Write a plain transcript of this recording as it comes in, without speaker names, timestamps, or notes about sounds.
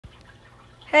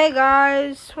Hey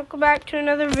guys, welcome back to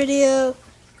another video.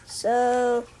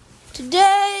 So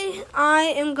today I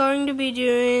am going to be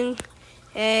doing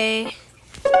a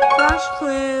Clash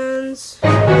Clans.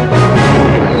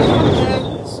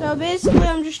 So basically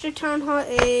I'm just a Town Hall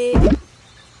 8,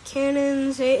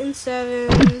 Cannons 8 and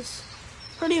 7s.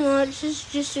 Pretty much it's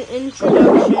just an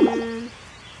introduction.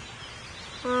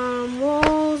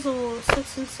 Walls level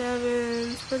 6 and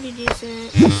 7s, pretty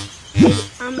decent.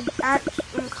 I'm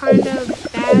kind of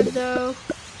bad though.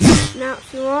 Now,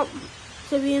 if you want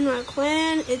to be in my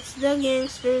clan, it's the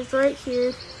Gangsters right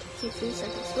here. Take a few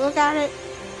seconds to look at it.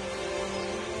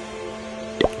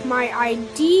 My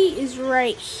ID is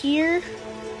right here.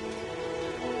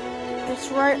 It's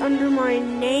right under my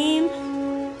name.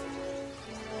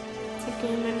 Take a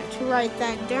minute to write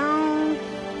that down.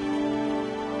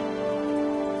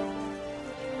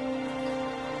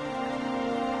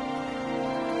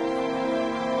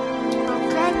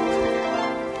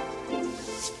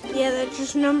 Yeah, that's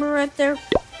just number right there.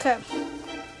 Okay.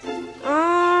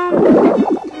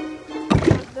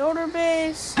 Builder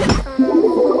base.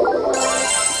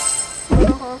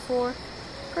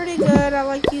 Pretty good. I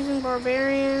like using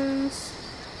barbarians.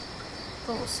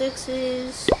 Level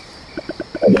 6s.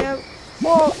 Yep.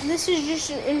 Well, this is just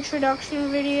an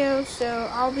introduction video, so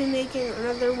I'll be making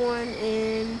another one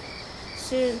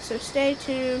soon. So stay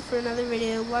tuned for another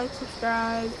video. Like,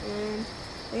 subscribe, and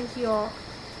thank you all.